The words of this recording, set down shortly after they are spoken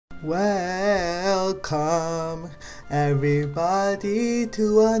Welcome everybody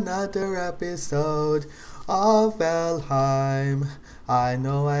to another episode of Valheim. I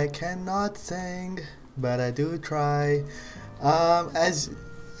know I cannot sing, but I do try. As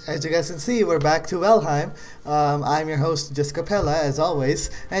you guys can see, we're back to Valheim. I'm your host Juscapella as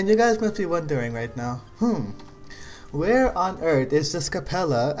always, and you guys must be wondering right now, where on earth is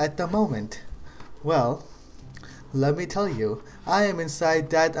Juscapella at the moment? Well, let me tell you, I am inside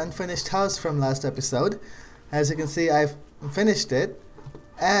that unfinished house from last episode. As you can see, I've finished it,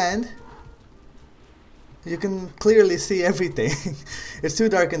 and you can clearly see everything. It's too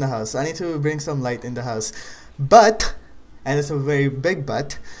dark in the house. I need to bring some light in the house. But, and it's a very big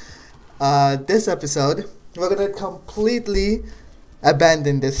but, this episode, we're gonna completely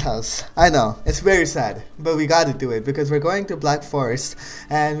abandon this house. I know, it's very sad, but we gotta do it because we're going to Black Forest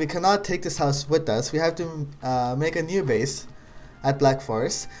and we cannot take this house with us. We have to make a new base at Black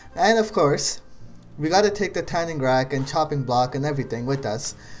Forest, and of course we gotta take the tanning rack and chopping block and everything with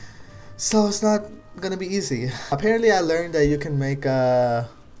us, so it's not gonna be easy. Apparently I learned that you can make a,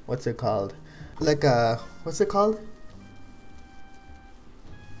 what's it called,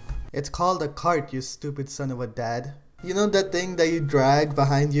 it's called a cart, you stupid son of a dad. You know that thing that you drag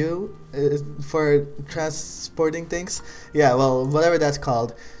behind you for transporting things? Yeah, well, whatever that's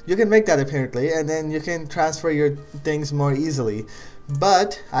called. You can make that apparently, and then you can transfer your things more easily.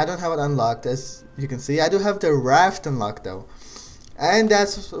 But I don't have it unlocked, as you can see. I do have the raft unlocked though. And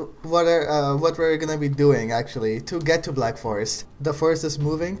that's what we're gonna be doing actually, to get to Black Forest. The forest is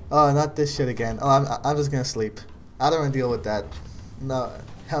moving. Oh, not this shit again. Oh, I'm just gonna sleep. I don't wanna deal with that. No,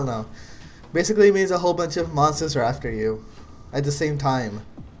 hell no. Basically it means a whole bunch of monsters are after you at the same time.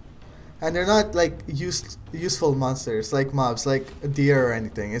 And they're not like useful monsters like mobs, like a deer or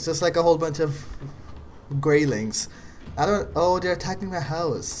anything. It's just like a whole bunch of greylings. Oh, they're attacking my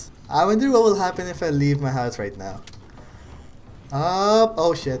house. I wonder what will happen if I leave my house right now.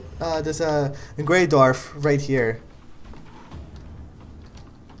 Oh shit. There's a grey dwarf right here.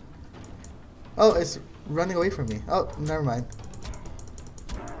 Oh, it's running away from me. Oh, never mind.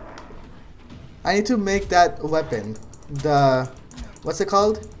 I need to make that weapon. What's it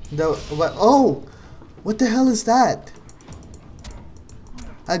called? Oh! What the hell is that?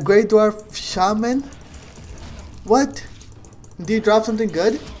 A grey dwarf shaman? What? Do you drop something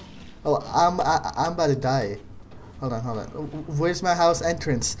good? Oh, I'm about to die. Hold on. Where's my house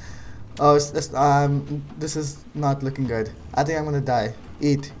entrance? Oh, this is not looking good. I think I'm gonna die.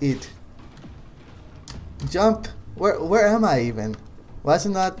 Eat. Jump! Where am I even? Why is it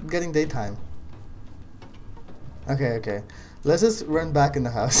not getting daytime? Okay. Let's just run back in the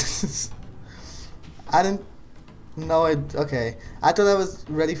house. I didn't know it. Okay. I thought I was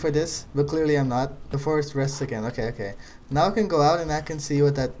ready for this, but clearly I'm not. The forest rests again. Okay. Now I can go out and I can see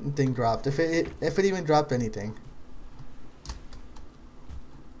what that thing dropped. If it even dropped anything.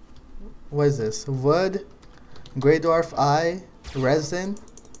 What is this? Wood, grey dwarf eye, resin.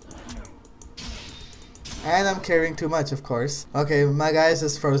 And I'm carrying too much, of course. Okay, my guy is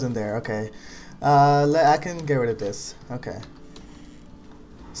just frozen there. Okay. I can get rid of this. Okay.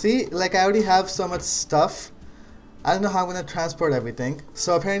 See, like I already have so much stuff. I don't know how I'm gonna transport everything.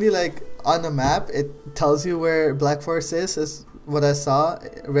 So apparently, like on the map, it tells you where Black Forest is what I saw,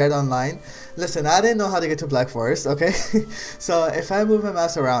 read online. Listen, I didn't know how to get to Black Forest, okay? So if I move my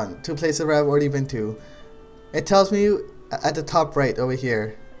mouse around to places where I've already been to, it tells me at the top right over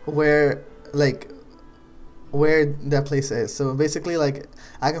here where that place is. So basically, like,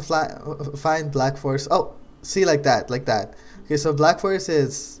 I can find Black Forest. Oh, see, like that. Okay, so Black Forest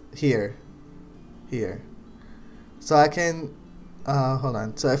is here. So I can, hold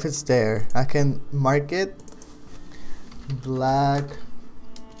on. So if it's there, I can mark it Black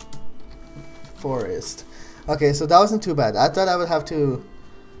Forest. Okay, so that wasn't too bad. I thought I would have to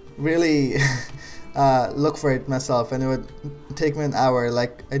really look for it myself, and it would take me an hour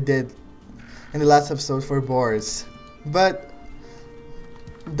like I did in the last episode for boars. But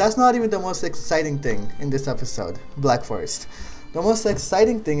that's not even the most exciting thing in this episode, Black Forest. The most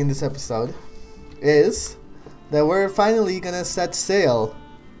exciting thing in this episode is that we're finally gonna set sail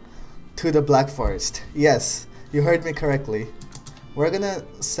to the Black Forest. Yes, you heard me correctly. We're gonna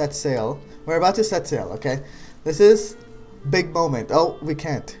set sail. We're about to set sail, okay? This is big moment. Oh, we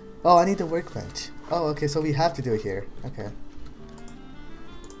can't. Oh, I need the workbench. Oh, okay, so we have to do it here. Okay.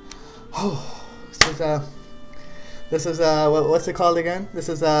 Oh. This is what's it called again? This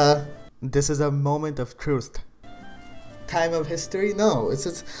is a moment of truth. Time of history? No, it's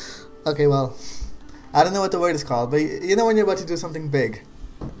just, okay, well, I don't know what the word is called, but you know when you're about to do something big.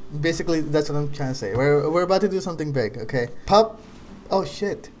 Basically, that's what I'm trying to say. We're about to do something big, okay? Pop. Oh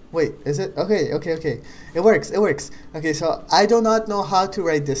shit. Wait, is it? Okay, okay, okay. It works, it works. Okay, so I do not know how to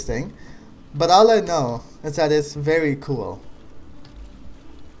ride this thing, but all I know is that it's very cool.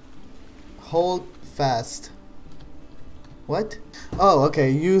 Hold fast. What? Oh, okay,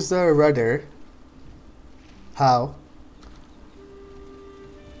 use the rudder. How?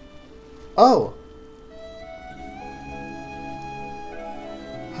 Oh!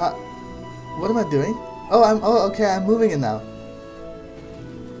 How? What am I doing? Oh, okay, I'm moving it now.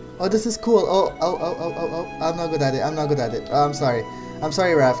 Oh, this is cool. Oh, I'm not good at it. I'm not good at it. Oh, I'm sorry. I'm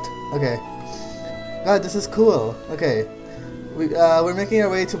sorry, Raft. Okay. God, this is cool. Okay. We're making our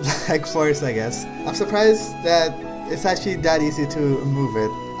way to Black Forest, I guess. I'm surprised that it's actually that easy to move it.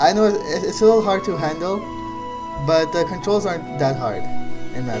 I know it's a little hard to handle, but the controls aren't that hard,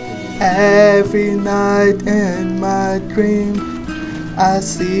 in my opinion. Every night in my dream, I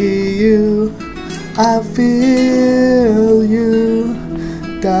see you, I feel you.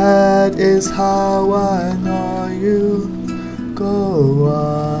 That is how I know you. Go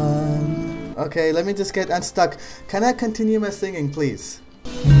on. Okay, let me just get unstuck. Can I continue my singing, please?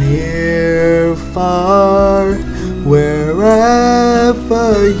 Near, far, wherever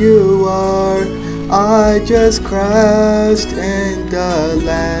you are, I just crashed in the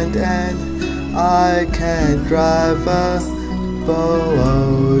land and I can't drive a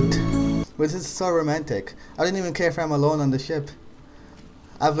boat. This is so romantic. I don't even care if I'm alone on the ship.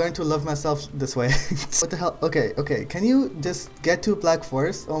 I've learned to love myself this way. What the hell? Okay, okay. Can you just get to Black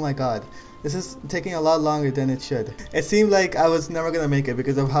Forest? Oh my god. This is taking a lot longer than it should. It seemed like I was never gonna make it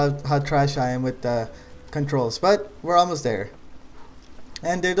because of how trash I am with the controls. But we're almost there.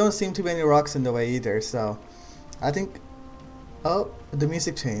 And there don't seem to be any rocks in the way either, so I think... Oh, the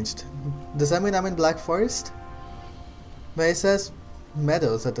music changed. Does that mean I'm in Black Forest? But it says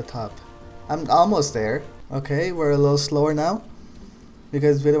meadows at the top. I'm almost there. Okay, we're a little slower now.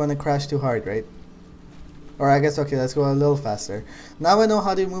 Because we don't want to crash too hard, right? Or I guess, okay, let's go a little faster. Now I know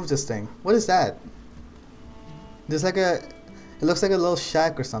how to move this thing. What is that? There's like a... It looks like a little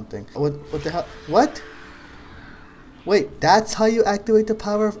shack or something. What the hell? What? Wait, that's how you activate the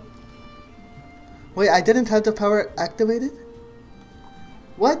power? Wait, I didn't have the power activated?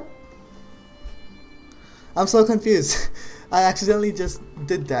 What? I'm so confused. I accidentally just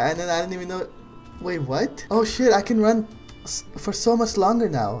did that and then I didn't even know... Wait, what? Oh shit, I can run for so much longer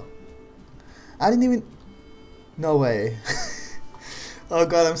now. I didn't even... No way. Oh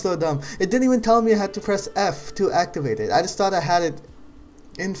god, I'm so dumb. It didn't even tell me I had to press F to activate it. I just thought I had it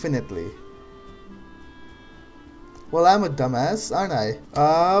infinitely. Well, I'm a dumbass, aren't I?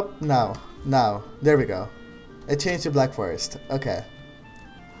 Now. There we go. It changed to Black Forest. Okay.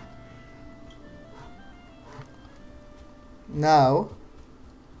 Now,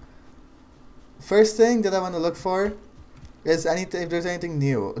 first thing that I want to look for is anything, if there's anything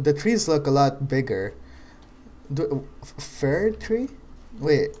new. The trees look a lot bigger. Fir tree?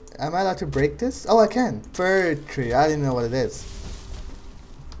 Wait, am I allowed to break this? Oh, I can. Fir tree. I didn't know what it is.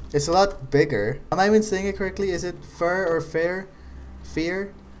 It's a lot bigger. Am I even saying it correctly? Is it fir or fair?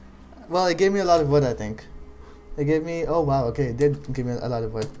 Fear? Well, it gave me a lot of wood, I think. It gave me... Oh, wow. Okay, it did give me a lot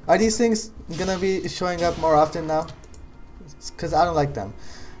of wood. Are these things gonna be showing up more often now? Because I don't like them.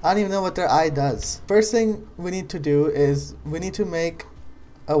 I don't even know what their eye does. First thing we need to do is we need to make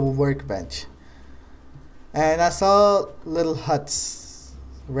a workbench. And I saw little huts,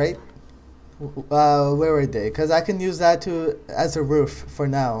 right? Where were they? Because I can use that as a roof for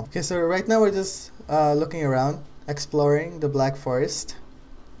now. Okay, so right now we're just looking around, exploring the Black Forest.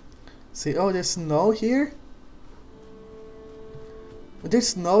 See, oh, there's snow here? There's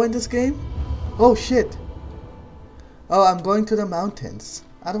snow in this game? Oh shit! Oh, I'm going to the mountains.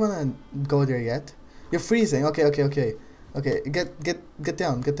 I don't wanna go there yet. You're freezing. Okay. Okay, get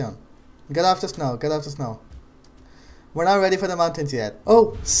down. Get off the snow. We're not ready for the mountains yet.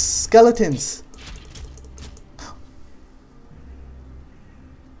 Oh, skeletons.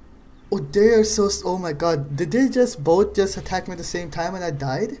 Oh, they are so... Oh my god. Did they both just attack me at the same time and I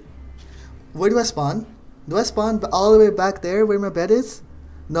died? Where do I spawn? Do I spawn all the way back there where my bed is?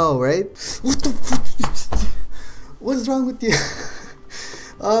 No, right? What the fuck? What's wrong with you?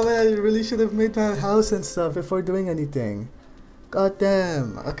 Oh man, I really should have made my house and stuff before doing anything. God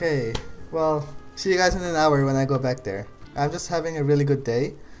damn. Okay. Well, see you guys in an hour when I go back there. I'm just having a really good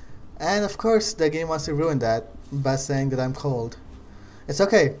day. And of course, the game wants to ruin that by saying that I'm cold. It's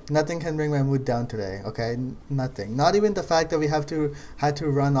okay. Nothing can bring my mood down today. Okay? Nothing. Not even the fact that we had to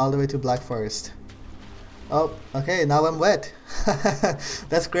run all the way to Black Forest. Oh, okay. Now I'm wet.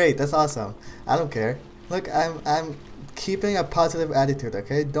 That's great. That's awesome. I don't care. Look, I'm keeping a positive attitude,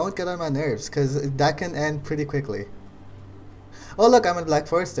 okay? Don't get on my nerves, because that can end pretty quickly. Oh look, I'm in Black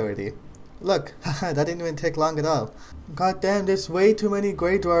Forest already. Look, haha, that didn't even take long at all. God damn, there's way too many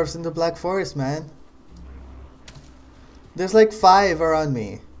Grey Dwarfs in the Black Forest, man. There's like 5 around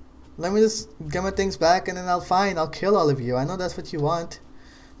me. Let me just get my things back and then I'll kill all of you. I know that's what you want.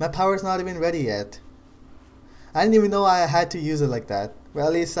 My power's not even ready yet. I didn't even know I had to use it like that. Well,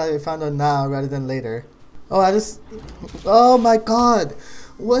 at least I found out now rather than later. Oh, oh my god!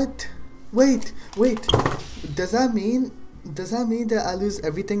 What? Wait. Does that mean that I lose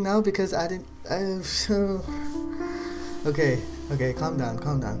everything now because I didn't... Okay, calm down.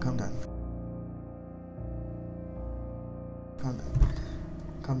 Calm down.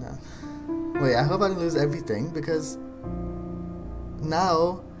 Wait, I hope I don't lose everything because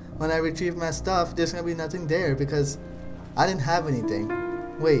now when I retrieve my stuff, there's gonna be nothing there because I didn't have anything.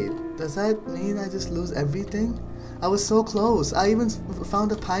 Wait, does that mean I just lose everything? I was so close. I even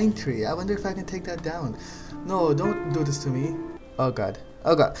found a pine tree. I wonder if I can take that down. No, don't do this to me. Oh god.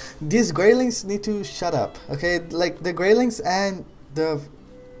 These Greylings need to shut up. Okay, like the Greylings and the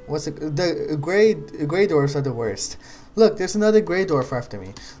Grey Dwarfs are the worst. Look, there's another Grey Dwarf after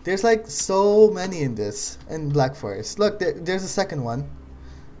me. There's like so many in Black Forest. Look, there's a second one.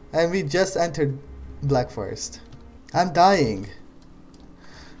 And we just entered Black Forest. I'm dying.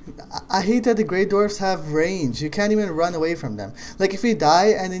 I hate that the Grey Dwarfs have range. You can't even run away from them. Like if you die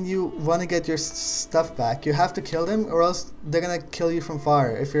and then you want to get your stuff back, you have to kill them or else they're gonna kill you from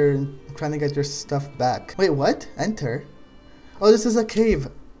far if you're trying to get your stuff back. Wait, what? Enter? Oh, this is a cave.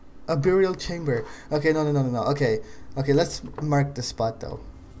 A burial chamber. Okay, no. Okay, let's mark the spot though.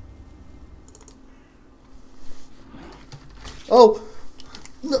 Oh!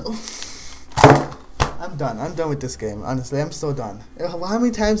 No! I'm done with this game. Honestly, I'm so done. How many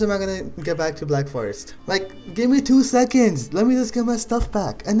times am I gonna get back to Black Forest? Like, give me 2 seconds. Let me just get my stuff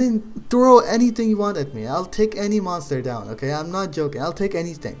back. And then throw anything you want at me. I'll take any monster down, okay? I'm not joking. I'll take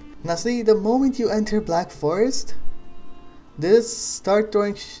anything. Now see, the moment you enter Black Forest, they just start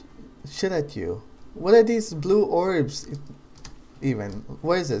throwing shit at you. What are these blue orbs even?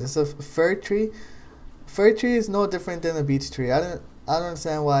 What is this? It's a fir tree? Fir tree is no different than a beech tree. I don't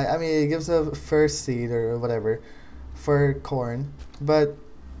understand why. I mean, it gives a fir seed or whatever, fir corn, but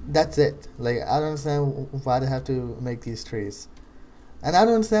that's it. Like, I don't understand why they have to make these trees, and I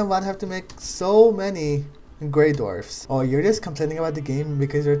don't understand why they have to make so many Grey Dwarfs. Oh, you're just complaining about the game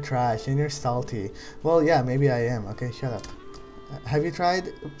because you're trash and you're salty. Well, yeah, maybe I am. Okay, shut up. Have you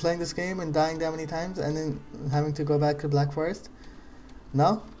tried playing this game and dying that many times and then having to go back to Black Forest?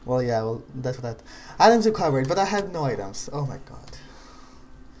 No? Well, yeah. Well, that's what that. Items are covered, but I have no items. Oh my god.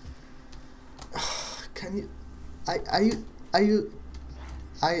 Can you? Are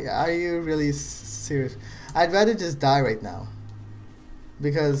you really serious? I'd rather just die right now,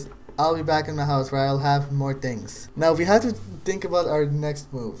 because I'll be back in my house where I'll have more things. Now we have to think about our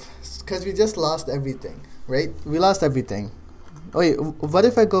next move, because we just lost everything, right? We lost everything. Oh wait, what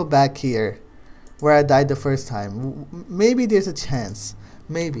if I go back here, where I died the first time? Maybe there's a chance.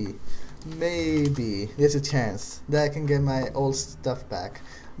 Maybe there's a chance that I can get my old stuff back,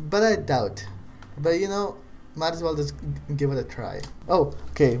 but I doubt. But you know, might as well just give it a try. Oh,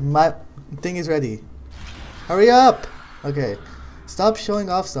 okay, my thing is ready. Hurry up! Okay, stop showing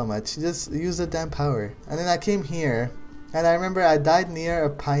off so much. Just use the damn power. And then I came here, and I remember I died near a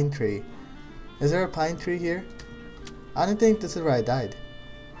pine tree. Is there a pine tree here? I don't think this is where I died.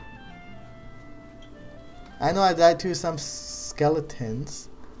 I know I died to some skeletons.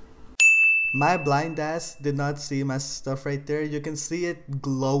 My blind ass did not see my stuff right there. You can see it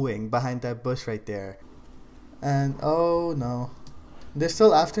glowing behind that bush right there. And oh no. They're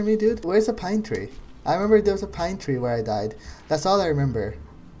still after me, dude? Where's the pine tree? I remember there was a pine tree where I died. That's all I remember.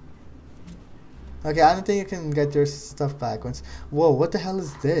 Okay, I don't think you can get your stuff back once. Whoa, what the hell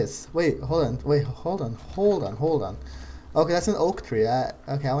is this? Wait, hold on. Okay, that's an oak tree.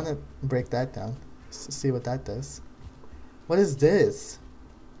 Okay, I want to break that down. See what that does. What is this?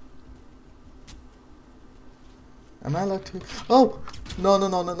 Am I allowed to? Oh! No,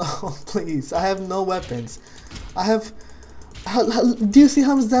 please. I have no weapons. I have... do you see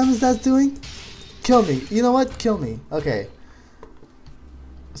how much damage that's doing? Kill me. You know what? Kill me. Okay.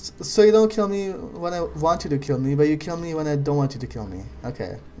 So you don't kill me when I want you to kill me, but you kill me when I don't want you to kill me.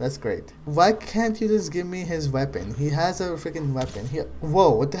 Okay, that's great. Why can't you just give me his weapon? He has a freaking weapon.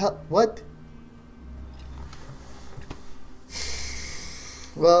 Whoa, what the hell? What?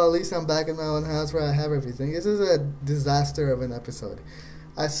 Well, at least I'm back in my own house where I have everything. This is a disaster of an episode.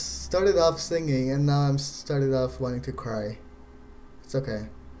 I started off singing and now I'm started off wanting to cry. It's okay.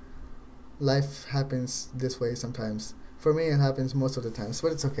 Life happens this way sometimes. For me, it happens most of the times,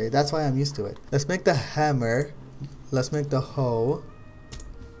 but it's okay. That's why I'm used to it. Let's make the hammer Let's make the hoe.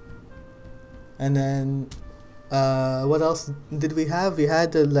 And then, what else did we have? We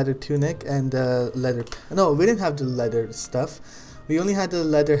had the leather tunic and the leather... No, we didn't have the leather stuff. We only had the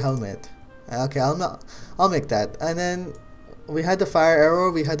leather helmet. Okay, I'll make that. And then we had the fire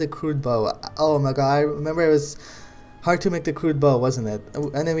arrow, we had the crude bow. Oh my god, I remember it was hard to make the crude bow, wasn't it?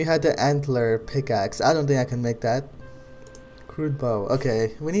 And then we had the antler pickaxe. I don't think I can make that. Crude bow.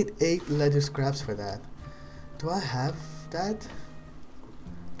 Okay, we need 8 leather scraps for that. Do I have that?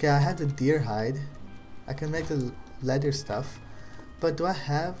 Okay, I have the deer hide. I can make the leather stuff. But do I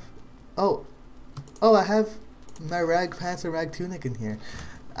have... Oh, I have my rag pants and rag tunic in here.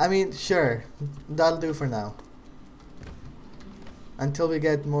 I mean, sure, that'll do for now. Until we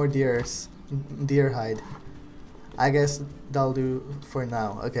get more deer hide. I guess that'll do for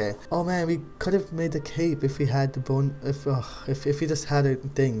now. Okay. Oh man, we could have made the cape if we had the bone. If we just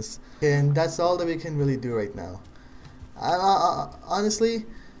had things. And that's all that we can really do right now. Honestly,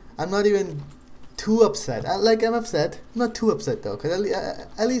 I'm not even too upset. I'm upset. I'm not too upset though, because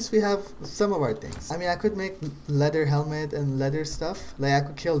at least we have some of our things. I mean, I could make leather helmet and leather stuff. Like, I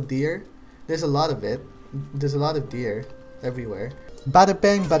could kill deer. There's a lot of it. There's a lot of deer everywhere. Bada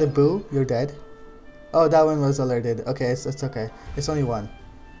bang, bada boo, you're dead. Oh, that one was alerted. Okay, it's okay. It's only one.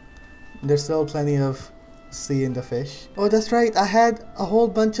 There's still plenty of sea in the fish. Oh, that's right. I had a whole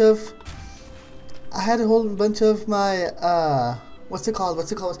bunch of my what's it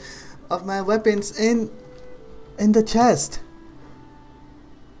called? Of my weapons in the chest.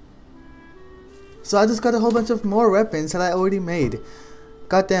 So I just got a whole bunch of more weapons that I already made.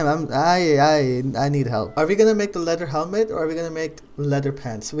 God damn, I need help. Are we gonna make the leather helmet or are we gonna make leather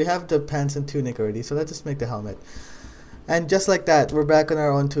pants? We have the pants and tunic already, so let's just make the helmet. And just like that, we're back on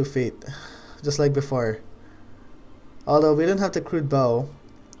our own 2 feet. Just like before. Although we don't have the crude bow,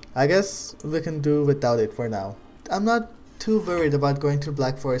 I guess we can do without it for now. I'm not too worried about going to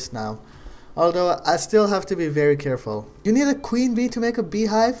Black Forest now. Although I still have to be very careful. You need a queen bee to make a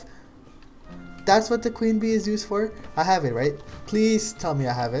beehive? That's what the queen bee is used for? I have it, right? Please tell me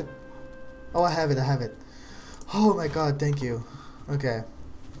I have it. Oh, I have it. Oh my god, thank you. Okay.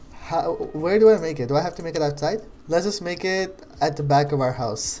 Where do I make it? Do I have to make it outside? Let's just make it at the back of our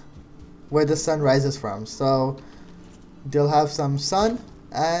house, where the sun rises from. So they'll have some sun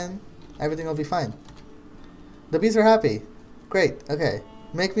and everything will be fine. The bees are happy. Great, okay.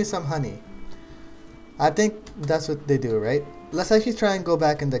 Make me some honey. I think that's what they do, right? Let's actually try and go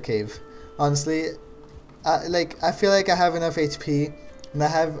back in the cave. Honestly, I feel like I have enough HP and I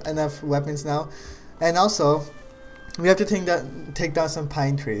have enough weapons now. And also, we have to take down some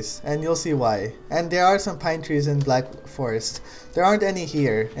pine trees, and you'll see why. And there are some pine trees in Black Forest. There aren't any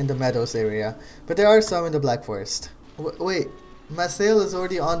here in the meadows area, but there are some in the Black Forest. Wait, my sail is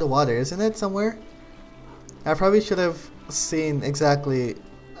already on the water, isn't it, somewhere? I probably should have seen exactly...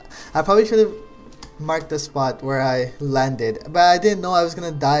 I probably should have marked the spot where I landed, but I didn't know I was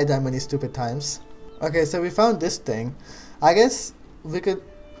gonna die that many stupid times. Okay, so we found this thing. I guess we could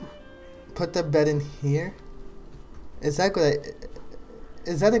put the bed in here. Is that good?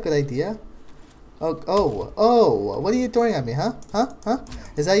 Is that a good idea? Oh! What are you throwing at me, huh? Huh?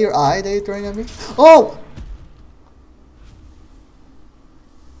 Is that your eye that you're throwing at me? Oh!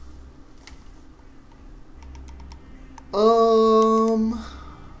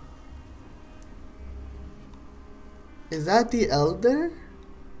 Is that the elder?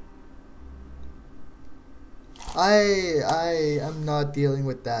 I am not dealing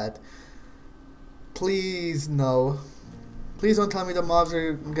with that. Please, no. Please don't tell me the mobs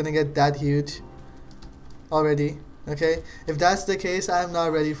are gonna get that huge already, okay? If that's the case, I'm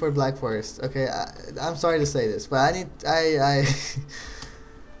not ready for Black Forest, okay? I'm sorry to say this, but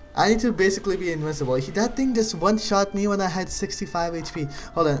I need to basically be invincible. That thing just one-shot me when I had 65 HP.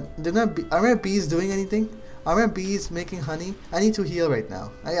 Hold on, are my bees doing anything? Are my bees making honey? I need to heal right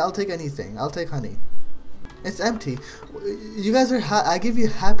now. I'll take anything. I'll take honey. It's empty. You guys are I give you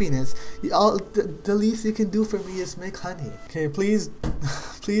happiness. The least you can do for me is make honey. Okay, please,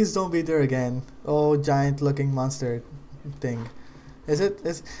 please don't be there again. Oh, giant-looking monster thing.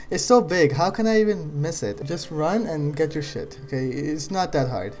 It's so big. How can I even miss it? Just run and get your shit. Okay, it's not that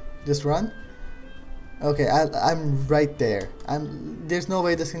hard. Just run. Okay, I'm right there. There's no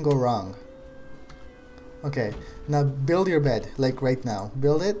way this can go wrong. Okay, now build your bed, like right now.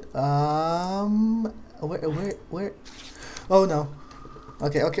 Build it. Where? Oh no.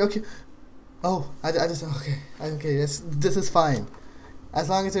 Okay. Oh, I just, okay, this is fine. As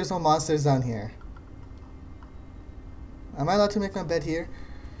long as there's no monsters down here. Am I allowed to make my bed here?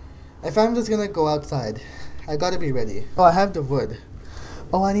 If I'm just gonna go outside, I gotta be ready. Oh, I have the wood.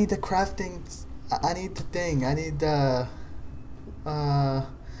 Oh, I need the crafting. I need the thing. I need the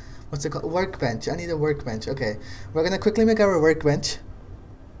what's it called? Workbench. I need a workbench. Okay, we're gonna quickly make our workbench.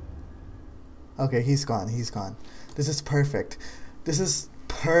 Okay, he's gone. He's gone. This is perfect. This is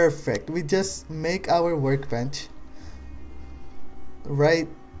perfect. We just make our workbench right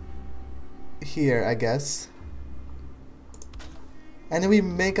here, I guess. And then we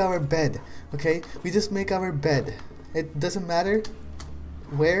make our bed. Okay, we just make our bed. It doesn't matter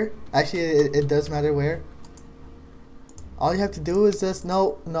where. Actually, it does matter where. All you have to do is just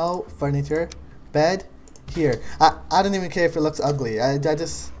no furniture, bed, here. I don't even care if it looks ugly. I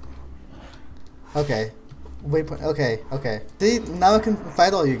just okay. Waypoint. Okay. See, now I can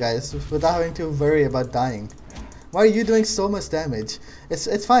fight all you guys without having to worry about dying. Why are you doing so much damage?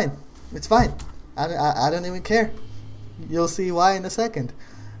 It's fine. It's fine. I don't even care. You'll see why in a second.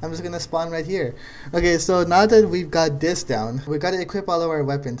 I'm just gonna spawn right here. Okay, so now that we've got this down, we gotta equip all of our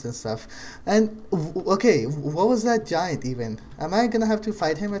weapons and stuff. And okay, what was that giant even? Am I gonna have to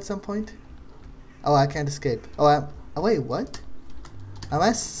fight him at some point? Oh, I can't escape. Oh, wait, what? Am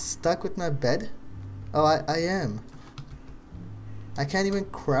I stuck with my bed? Oh, I am. I can't even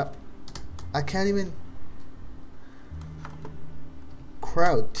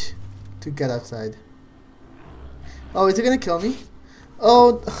crouch to get outside. Oh, is it gonna kill me?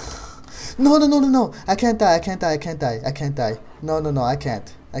 Oh, no. I can't die. No, I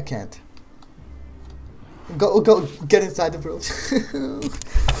can't. Go, get inside the bridge.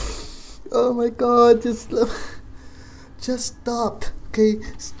 Oh my god, just stop. Okay,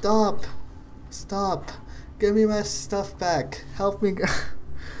 stop. Give me my stuff back. Help me.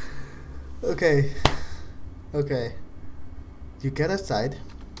 Okay. You get outside.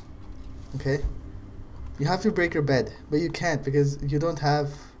 Okay. You have to break your bed, but you can't because you don't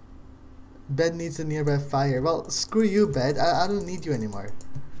have... Bed needs a nearby fire. Well, screw you, bed. I don't need you anymore.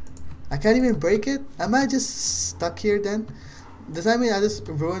 I can't even break it? Am I just stuck here then? Does that mean I just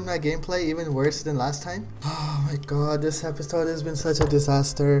ruined my gameplay even worse than last time? Oh my god, this episode has been such a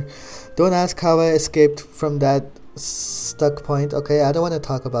disaster. Don't ask how I escaped from that stuck point, okay? I don't want to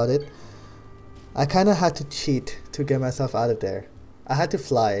talk about it. I kind of had to cheat to get myself out of there. I had to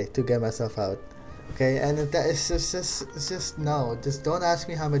fly to get myself out. Okay, and it's just no. Just don't ask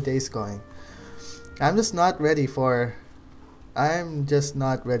me how my day's going. I'm just not ready for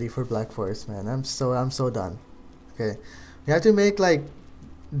Black Forest, man. I'm so done. Okay, we have to make like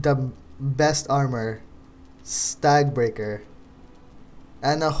the best armor, stag breaker,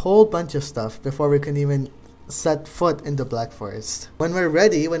 and a whole bunch of stuff before we can even set foot in the Black Forest. When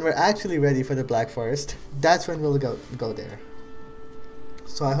we're actually ready for the Black Forest, that's when we'll go there.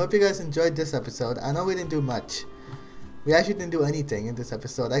 So I hope you guys enjoyed this episode. I know we didn't do much. We actually didn't do anything in this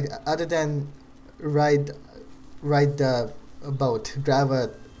episode, other than ride the boat, drive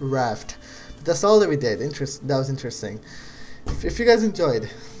a raft. But that's all that we did. That was interesting. If you guys enjoyed,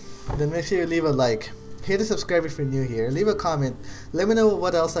 then make sure you leave a like. Hit the subscribe if you're new here. Leave a comment. Let me know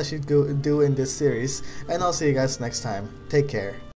what else I should do in this series. And I'll see you guys next time. Take care.